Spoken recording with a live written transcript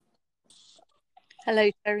Hello,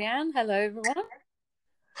 Terry-Ann. Hello, everyone.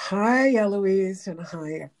 Hi, Eloise, and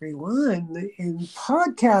hi, everyone in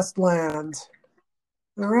podcast land.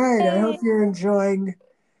 All right, I hope you're enjoying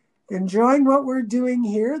what we're doing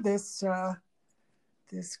here. This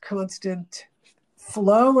constant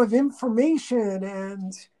flow of information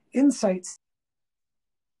and insights.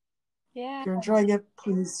 Yeah. If you're enjoying it,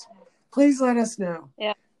 please let us know.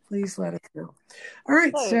 Yeah. Please let us know. All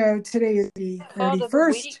right, so today is the Card of the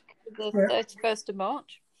 31st. week, the 31st of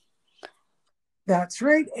March. That's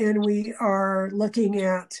right. And we are looking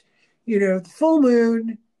at, the full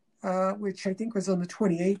moon, which I think was on the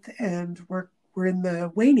 28th, and we're in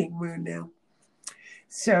the waning moon now.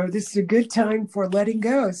 So this is a good time for letting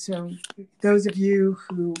go. So those of you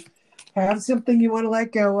who have something you want to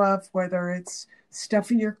let go of, whether it's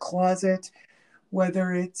stuff in your closet,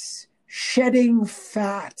 whether it's shedding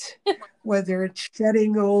fat, whether it's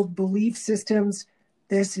shedding old belief systems,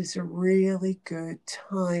 this is a really good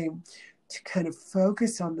time to kind of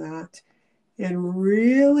focus on that and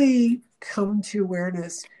really come to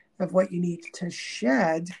awareness of what you need to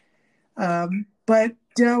shed. But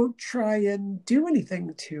don't try and do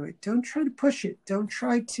anything to it. Don't try to push it. Don't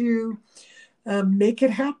try to make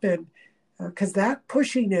it happen, because that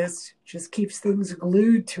pushiness just keeps things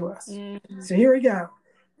glued to us. So here we go.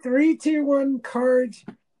 3, 2, 1 card.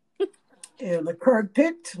 And the card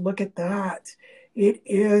picked, look at that. It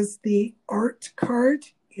is the art card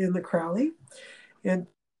in the Crowley. And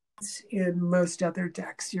in most other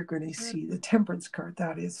decks, you're going to see the Temperance card.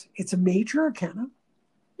 It's a major arcana.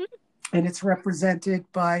 And it's represented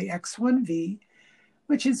by X1V,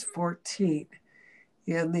 which is 14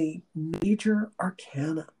 in the major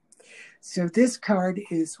arcana. So this card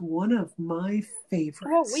is one of my favorites.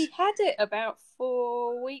 Well, we had it about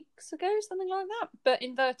 4 weeks ago, something like that, but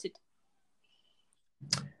inverted.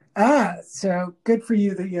 So good for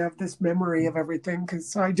you that you have this memory of everything,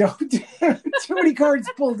 because I don't. Too many cards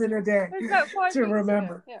pulled in a day to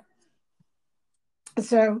remember. Yeah.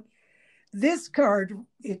 So this card,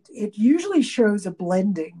 it usually shows a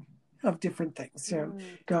blending of different things. So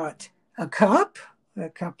got a cup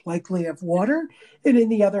likely of water, and in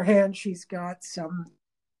the other hand, she's got some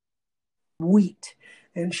wheat,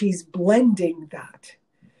 and she's blending that.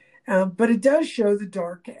 But it does show the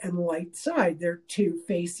dark and light side. There are two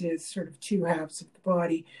faces, sort of two halves of the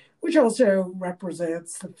body, which also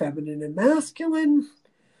represents the feminine and masculine.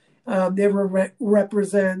 It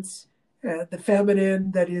represents the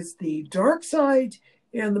feminine, that is the dark side,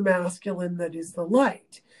 and the masculine, that is the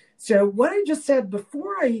light. So what I just said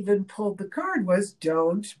before I even pulled the card was,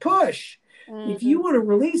 don't push. If you want to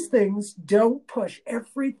release things, don't push.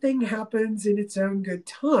 Everything happens in its own good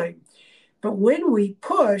time. But when we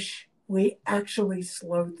push, we actually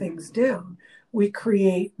slow things down. We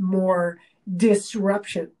create more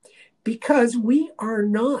disruption because we are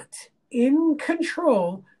not in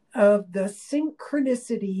control of the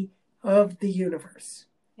synchronicity of the universe.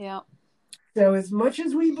 Yeah. So as much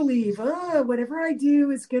as we believe, whatever I do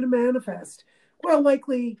is going to manifest, well,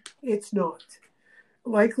 likely it's not.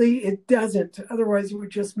 Likely it doesn't. Otherwise, you would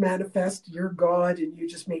just manifest your God and you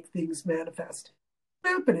just make things manifest.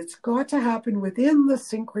 Happen. It's got to happen within the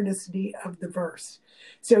synchronicity of the verse.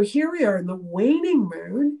 So here we are in the waning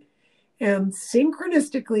moon, and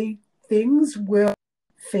synchronistically, things will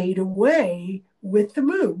fade away with the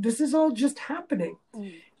moon. This is all just happening.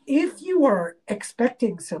 If you are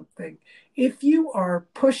expecting something, if you are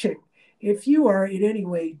pushing, if you are in any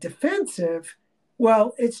way defensive,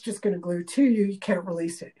 well, it's just going to glue to you. You can't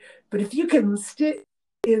release it. But if you can sit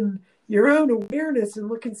in your own awareness and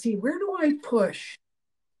look and see, where do I push?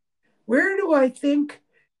 Where do I think?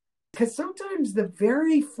 Because sometimes the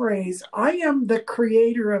very phrase, I am the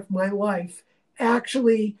creator of my life,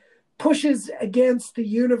 actually pushes against the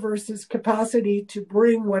universe's capacity to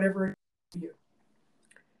bring whatever to you.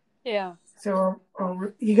 Yeah. So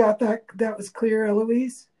you got that? That was clear,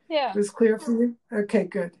 Eloise? Yeah. It was clear for you? Okay,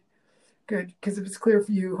 good. Good. Because if it's clear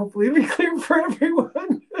for you, hopefully it'll be clear for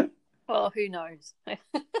everyone. Well, who knows?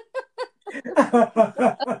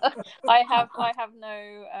 I have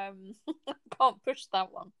no can't push that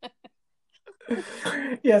one.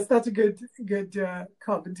 Yes, that's a good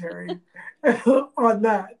commentary on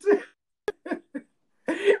that.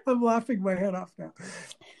 I'm laughing my head off now.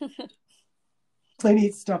 I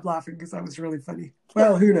need to stop laughing because that was really funny.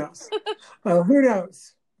 Well, who knows? Well, who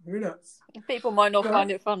knows? Who knows? People might not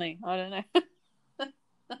find it funny. I don't know.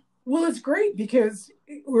 Well, it's great because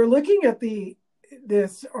we're looking at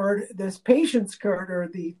this patience card, or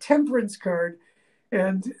the temperance card,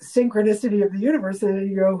 and synchronicity of the universe, and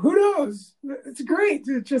you go, who knows? It's great.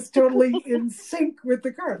 It's just totally in sync with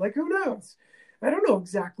the card. Like, who knows? I don't know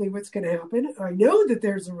exactly what's going to happen. I know that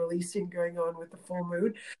there's a releasing going on with the full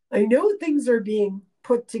moon. I know things are being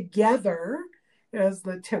put together as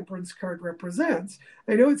the Temperance card represents.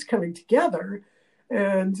 I know it's coming together.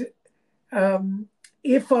 And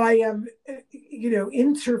if I am,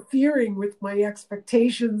 interfering with my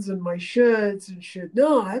expectations and my shoulds and should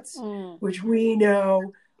nots, which we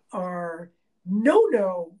know are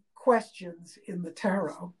no questions in the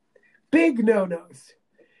tarot, big no-nos.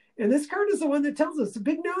 And this card is the one that tells us a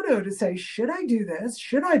big no-no to say, should I do this?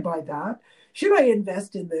 Should I buy that? Should I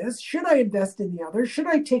invest in this? Should I invest in the other? Should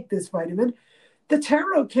I take this vitamin? The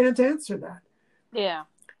tarot can't answer that. Yeah.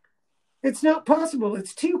 It's not possible.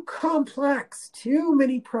 It's too complex, too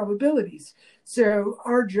many probabilities. So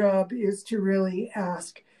our job is to really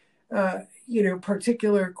ask,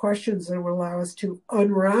 particular questions that will allow us to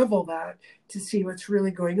unravel that, to see what's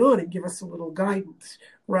really going on and give us a little guidance,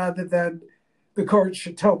 rather than the cards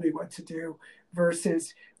should tell me what to do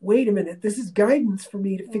versus, wait a minute, this is guidance for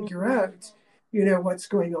me to figure out, what's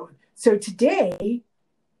going on. So today,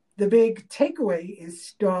 the big takeaway is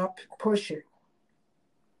stop pushing.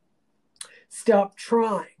 Stop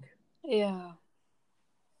trying. Yeah.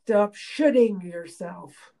 Stop shoulding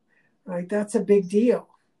yourself. Right? That's a big deal.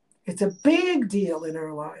 It's a big deal in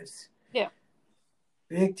our lives. Yeah.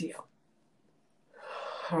 Big deal.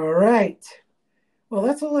 All right. Well,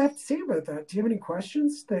 that's all I have to say about that. Do you have any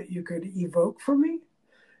questions that you could evoke from me?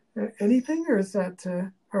 Anything, or is that,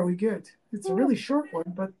 are we good? It's a really short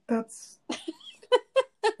one, but that's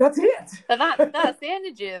it. But that's the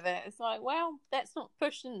energy of it. It's like, well, let's not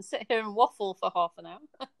push and sit here and waffle for half an hour.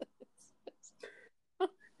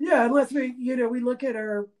 Yeah, unless we look at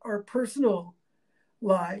our personal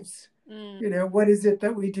lives. What is it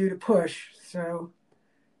that we do to push? So,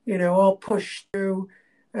 I'll push through.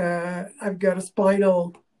 I've got a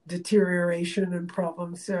spinal deterioration and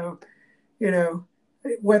problem. So,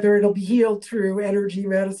 whether it'll be healed through energy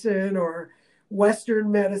medicine or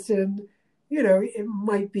Western medicine, it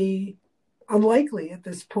might be unlikely at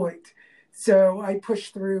this point. So I push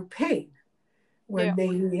through pain when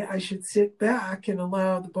maybe I should sit back and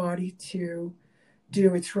allow the body to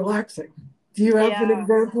do its relaxing. Do you have an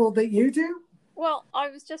example that you do? Well, I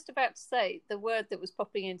was just about to say the word that was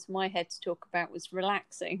popping into my head to talk about was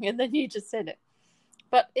relaxing, and then you just said it.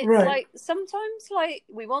 But it's like sometimes, like,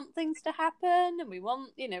 we want things to happen, and we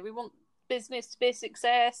want business to be a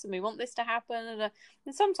success, and we want this to happen,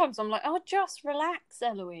 and sometimes I'm like, oh, just relax,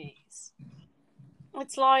 Eloise.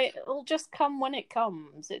 It's like, it'll just come when it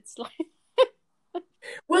comes. It's like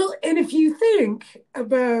well, and if you think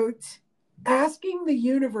about asking the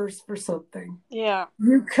universe for something,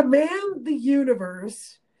 you command the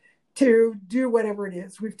universe to do whatever it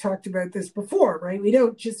is. We've talked about this before, right? We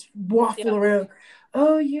don't just waffle around,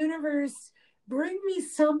 oh, universe, bring me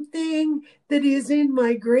something that is in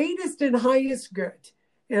my greatest and highest good.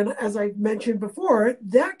 And as I mentioned before,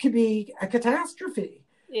 that could be a catastrophe.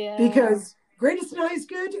 Yeah. Because greatest and highest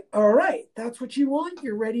good, all right, that's what you want.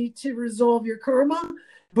 You're ready to resolve your karma.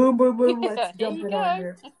 Boom, boom, boom, let's dump it on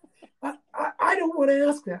you. I don't want to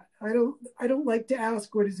ask that. I don't like to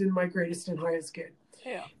ask what is in my greatest and highest good.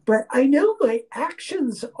 Yeah. But I know my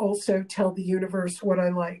actions also tell the universe what I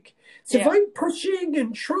like. So if I'm pushing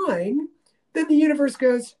and trying, then the universe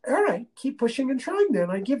goes, all right, keep pushing and trying then.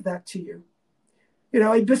 I give that to you.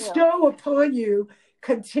 I bestow upon you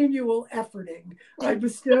continual efforting. I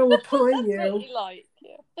bestow upon you. What you like.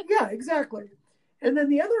 Yeah, exactly. And then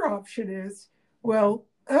the other option is, well,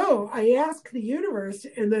 I ask the universe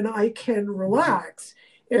and then I can relax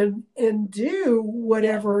and do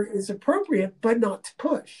whatever is appropriate, but not to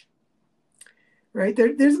push. Right?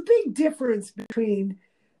 There's a big difference between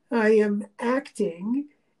I am acting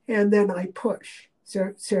and then I push.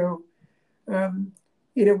 So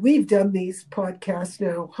we've done these podcasts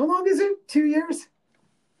now. How long is it? 2 years?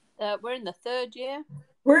 We're in the third year.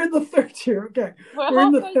 We're in the third year. Okay. We're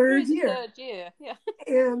in the third year. Third year. Yeah.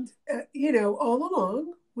 And, all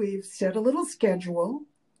along, we've set a little schedule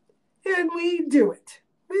and we do it.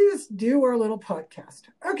 We just do our little podcast.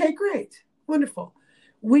 Okay, great. Wonderful.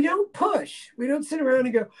 We don't push. We don't sit around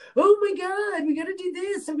and go, oh my God, we got to do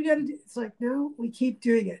this and we got to do. It's like, no, we keep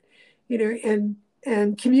doing it,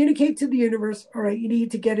 and communicate to the universe. All right, you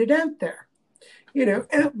need to get it out there.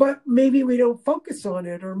 But maybe we don't focus on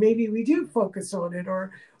it, or maybe we do focus on it,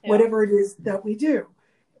 or whatever it is that we do.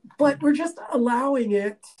 But we're just allowing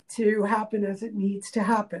it to happen as it needs to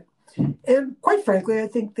happen. And quite frankly, I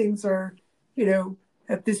think things are,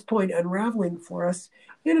 at this point unraveling for us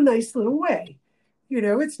in a nice little way.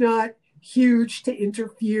 It's not huge to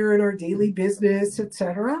interfere in our daily business,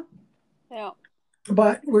 etc. Yeah.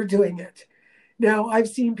 But we're doing it. Now, I've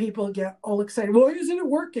seen people get all excited. Why isn't it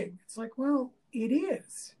working? It's like, well, it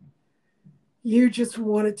is. You just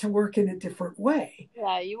want it to work in a different way.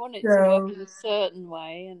 Yeah, you want it to work in a certain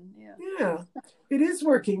way, and yeah, it is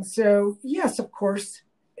working. So yes, of course,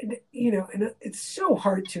 and it's so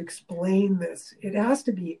hard to explain this. It has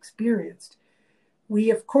to be experienced. We,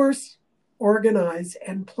 of course, organize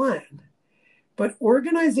and plan, but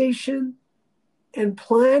organization and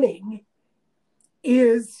planning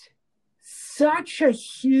is such a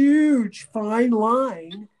huge fine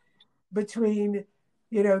line between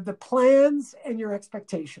the plans and your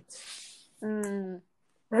expectations.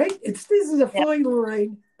 Right? This is a fine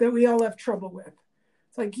line that we all have trouble with.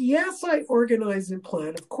 It's like, yes, I organize and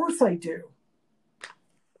plan. Of course I do.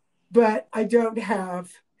 But I don't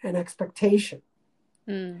have an expectation.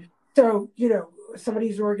 So,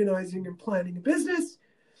 somebody's organizing and planning a business,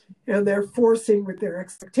 and they're forcing with their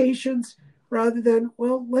expectations rather than,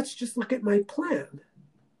 well, let's just look at my plan.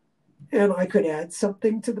 And I could add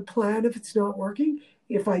something to the plan if it's not working.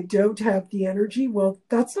 If I don't have the energy, well,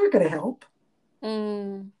 that's not going to help.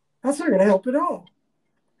 That's not going to help at all.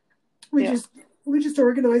 We just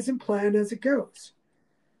organize and plan as it goes.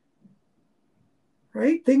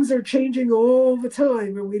 Right? Things are changing all the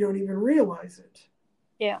time and we don't even realize it.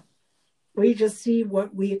 Yeah. We just see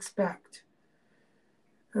what we expect.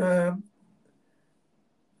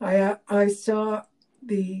 I saw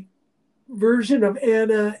the version of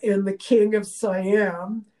Anna and the King of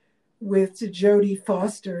Siam with Jodie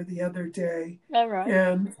Foster the other day. All right.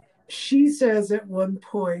 And she says at one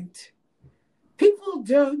point, people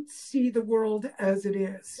don't see the world as it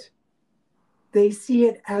is. They see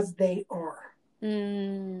it as they are.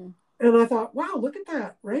 And I thought, wow, look at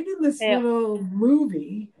that. Right in this little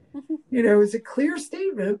movie, is a clear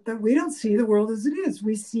statement that we don't see the world as it is.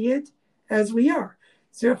 We see it as we are.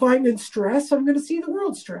 So if I'm in stress, I'm going to see the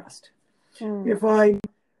world stressed. If I'm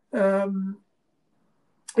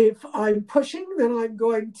pushing, then I'm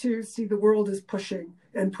going to see the world as pushing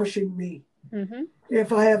and pushing me.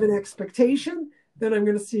 If I have an expectation, then I'm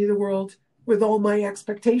going to see the world with all my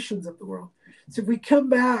expectations of the world. So if we come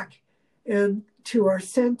back and to our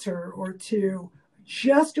center or to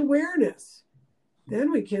just awareness,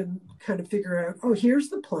 then we can kind of figure out, oh, here's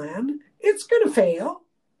the plan. It's going to fail.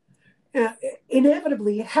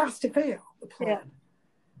 Inevitably, it has to fail, the plan.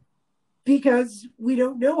 Because we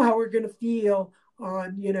don't know how we're going to feel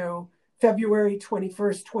on, February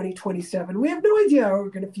 21st, 2027. We have no idea how we're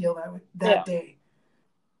going to feel that day.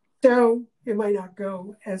 So it might not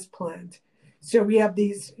go as planned. So we have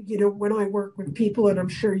these, when I work with people, and I'm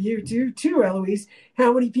sure you do too, Eloise,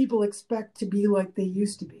 how many people expect to be like they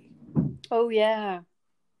used to be? Oh, yeah.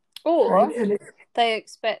 Or they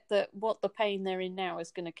expect that what the pain they're in now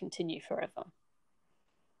is going to continue forever.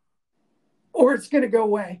 Or it's going to go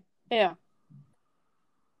away. Yeah.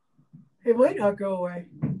 It might not go away.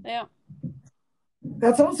 Yeah.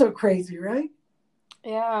 That's also crazy, right?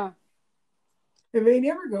 Yeah. It may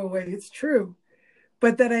never go away. It's true.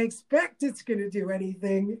 But that I expect it's going to do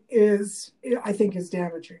anything I think is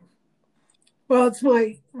damaging. Well, it's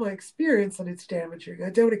my experience that it's damaging. I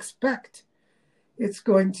don't expect it's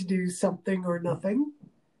going to do something or nothing.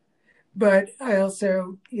 But I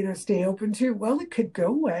also, stay open to, well, it could go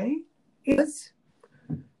away. Yes.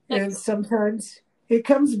 And sometimes it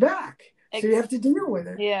comes back. So you have to deal with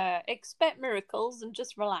it. Yeah. Expect miracles and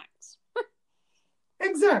just relax.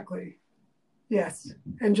 Exactly. Yes.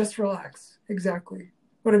 And just relax. Exactly.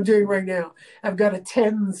 What I'm doing right now. I've got a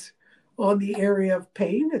TENS on the area of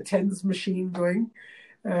pain, a TENS machine going.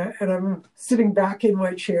 And I'm sitting back in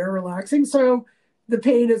my chair, relaxing. So the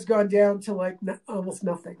pain has gone down to like almost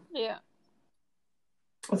nothing. Yeah.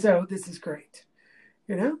 So this is great.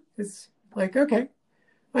 It's like, okay,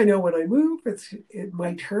 I know when I move, it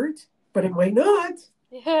might hurt, but it might not.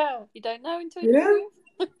 Yeah, you don't know until you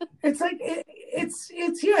move. It's like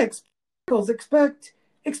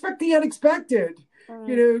expect the unexpected.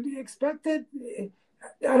 Expect that.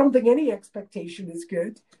 I don't think any expectation is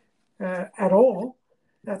good at all.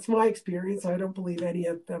 That's my experience. I don't believe any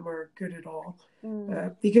of them are good at all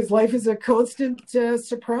because life is a constant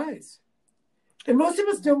surprise, and most of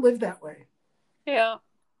us don't live that way. Yeah.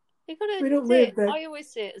 We don't live that. I always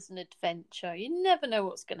see it as an adventure. You never know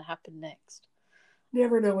what's going to happen next.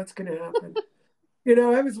 Never know what's going to happen.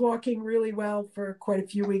 I was walking really well for quite a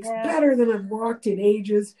few weeks, better than I've walked in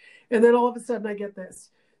ages. And then all of a sudden I get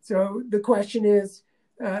this. So the question is,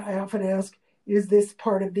 I often ask, is this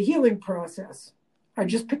part of the healing process? I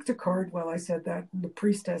just picked a card while I said that, and the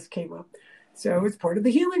priestess came up. So it's part of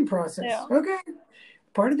the healing process. Yeah. Okay.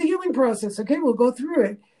 Part of the healing process. Okay, we'll go through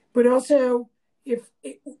it. But also,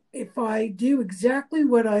 if I do exactly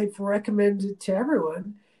what I've recommended to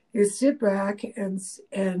everyone, is sit back and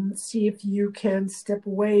see if you can step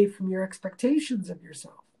away from your expectations of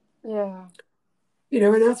yourself. Yeah.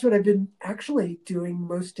 And that's what I've been actually doing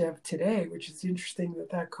most of today, which is interesting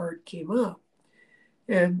that card came up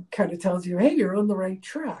and kind of tells you, hey, you're on the right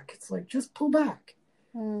track. It's like, just pull back.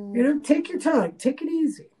 Take your time, take it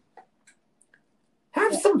easy.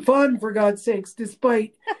 Have some fun, for God's sakes,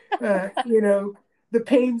 despite, the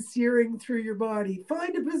pain searing through your body.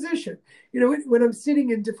 Find a position. When I'm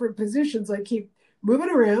sitting in different positions, I keep moving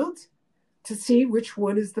around to see which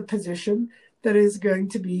one is the position that is going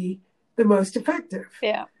to be the most effective.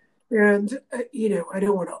 Yeah. And, I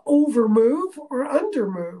don't want to over move or under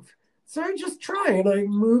move. So I just try and I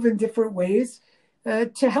move in different ways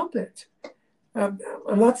to help it. I'm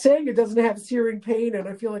not saying it doesn't have searing pain, and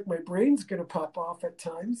I feel like my brain's going to pop off at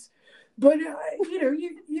times. But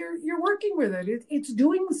you're working with it. It's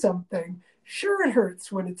doing something. Sure, it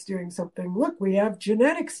hurts when it's doing something. Look, we have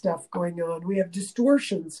genetic stuff going on. We have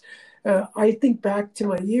distortions. I think back to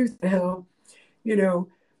my youth, how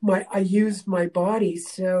I used my body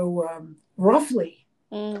so roughly,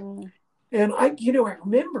 and I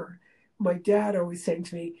remember my dad always saying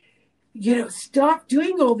to me, stop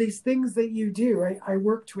doing all these things that you do. I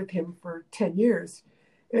worked with him for 10 years.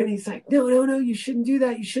 And he's like, no, you shouldn't do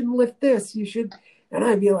that. You shouldn't lift this. You should. And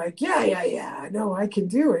I'd be like, yeah. No, I can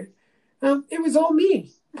do it. It was all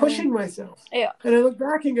me pushing myself. Yeah. And I look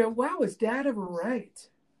back and go, wow, is Dad ever right?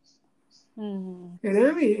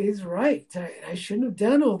 He's right. I shouldn't have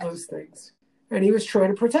done all those things. And he was trying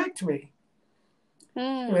to protect me.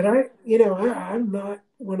 But I'm not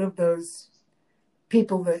one of those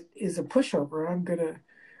people that is a pushover.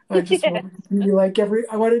 I just wanted to be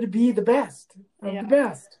I wanted to be the best of the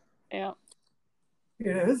best. Yeah.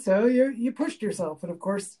 So you pushed yourself. And of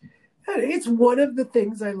course, it's one of the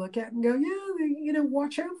things I look at and go,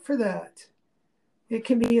 watch out for that. It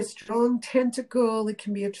can be a strong tentacle. It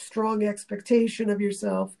can be a strong expectation of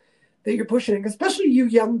yourself that you're pushing, especially you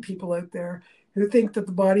young people out there who think that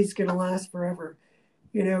the body's going to last forever.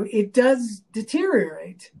 It does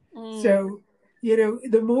deteriorate. So,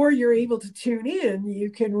 the more you're able to tune in, you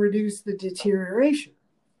can reduce the deterioration.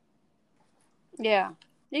 Yeah.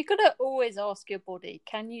 You got to always ask your body,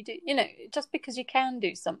 can you do, just because you can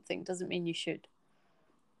do something doesn't mean you should.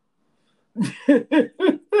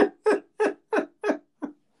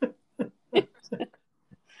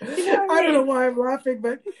 I don't know why I'm laughing,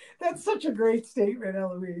 but that's such a great statement,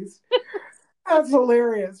 Eloise. That's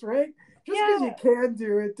hilarious, right? Just because you can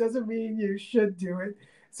do it doesn't mean you should do it.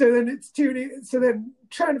 So then so then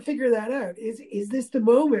trying to figure that out. Is this the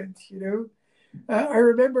moment, I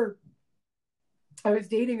remember I was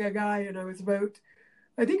dating a guy and I was about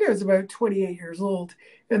 28 years old.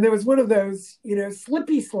 And there was one of those,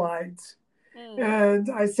 slippy slides. And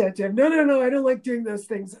I said to him, no, I don't like doing those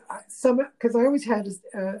things. Because I always had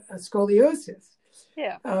a scoliosis.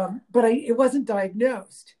 Yeah. But it wasn't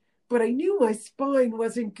diagnosed. But I knew my spine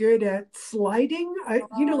wasn't good at sliding.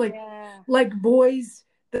 Like boys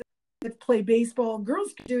that play baseball,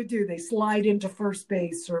 girls can do it too. They slide into first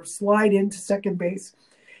base or slide into second base.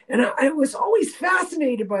 And I was always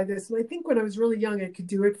fascinated by this. And I think when I was really young, I could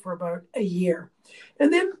do it for about a year.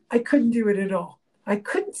 And then I couldn't do it at all. I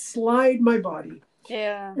couldn't slide my body.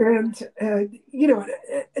 Yeah. And,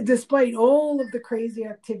 despite all of the crazy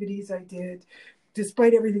activities I did,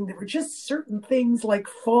 despite everything, there were just certain things like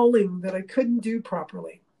falling that I couldn't do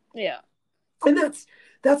properly. Yeah. And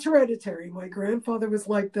that's hereditary. My grandfather was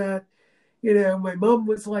like that. My mom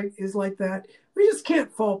is like that. We just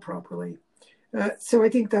can't fall properly. So I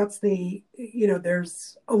think that's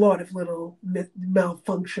there's a lot of little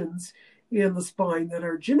malfunctions in the spine that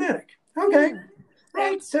are genetic. Okay.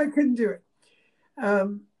 Right. So I couldn't do it.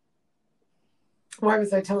 Why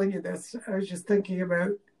was I telling you this? I was just thinking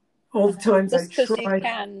about all the times I tried. Just because you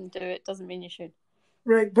can do it doesn't mean you should.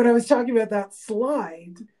 Right. But I was talking about that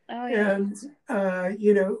slide. Oh, yeah. And,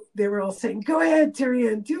 they were all saying, go ahead,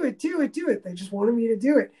 Terry-Ann, do it. They just wanted me to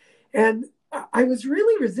do it. And I was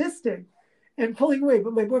really resisting and pulling away.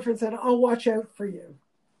 But my boyfriend said, I'll watch out for you.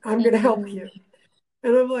 I'm going to help you.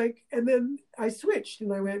 And I'm like, and then I switched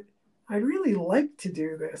and I went, I'd really like to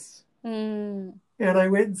do this. And I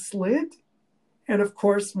went and slid. And of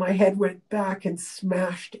course, my head went back and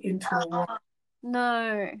smashed into a wall.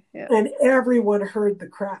 No. Yeah. And everyone heard the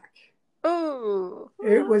crack. Oh.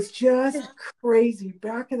 It was just crazy.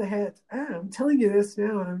 Back of the head. I'm telling you this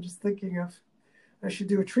now, and I'm just thinking of I should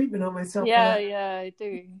do a treatment on myself. Yeah, I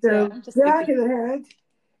do. So back of the head,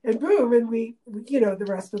 and boom, and we the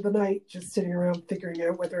rest of the night just sitting around figuring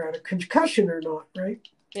out whether I had a concussion or not, right?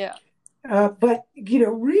 Yeah. But,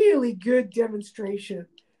 really good demonstration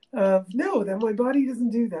of no, that my body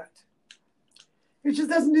doesn't do that. It just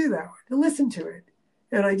doesn't do that. I listen to it.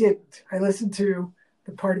 And I didn't. I listened to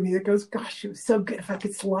the part of me that goes, gosh, it was so good if I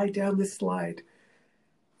could slide down this slide.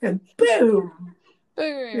 And boom!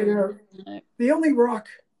 Boom. The only rock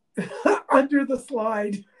under the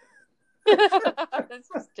slide. It's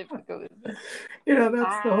just difficult, isn't it?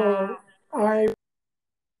 That's the whole.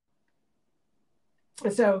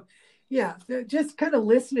 So, yeah, just kind of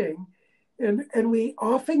listening. And we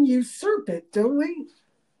often usurp it, don't we?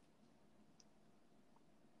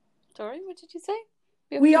 Sorry, what did you say?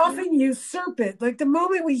 We often usurp it. Like the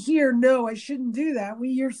moment we hear, no, I shouldn't do that, we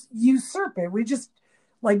usurp it. We just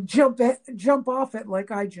like jump off it,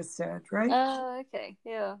 like I just said, right? Oh, okay,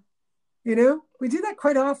 yeah. We do that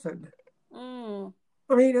quite often. I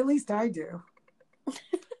mean, at least I do.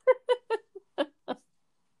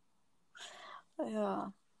 Yeah.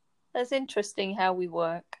 That's interesting how we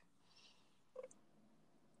work.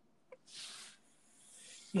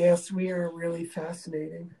 Yes, we are really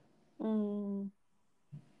fascinating.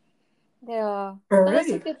 Yeah. Alrighty. That's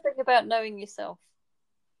a good thing about knowing yourself.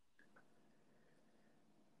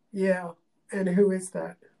 Yeah. And who is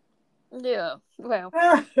that? Yeah. Well,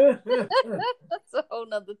 that's a whole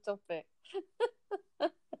nother topic.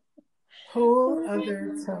 Whole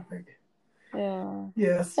other topic. Yeah.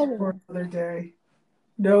 Yes, for another day.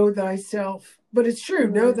 Know thyself. But it's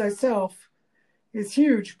true, know thyself is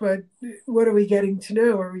huge, but what are we getting to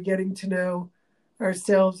know? Are we getting to know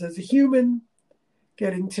ourselves as a human?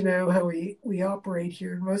 Getting to know how we operate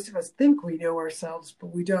here. Most of us think we know ourselves, but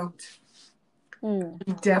we don't.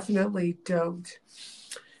 We definitely don't.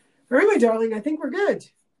 All right, my darling, I think we're good.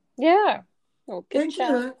 Yeah. Well, good Thank chat.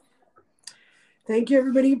 you. Thank you,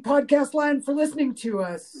 everybody in podcast land, for listening to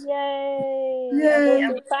us. Yay. Yay.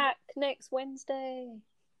 We'll be back next Wednesday.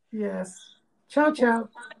 Yes. Ciao, ciao.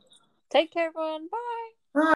 Take care, everyone. Bye.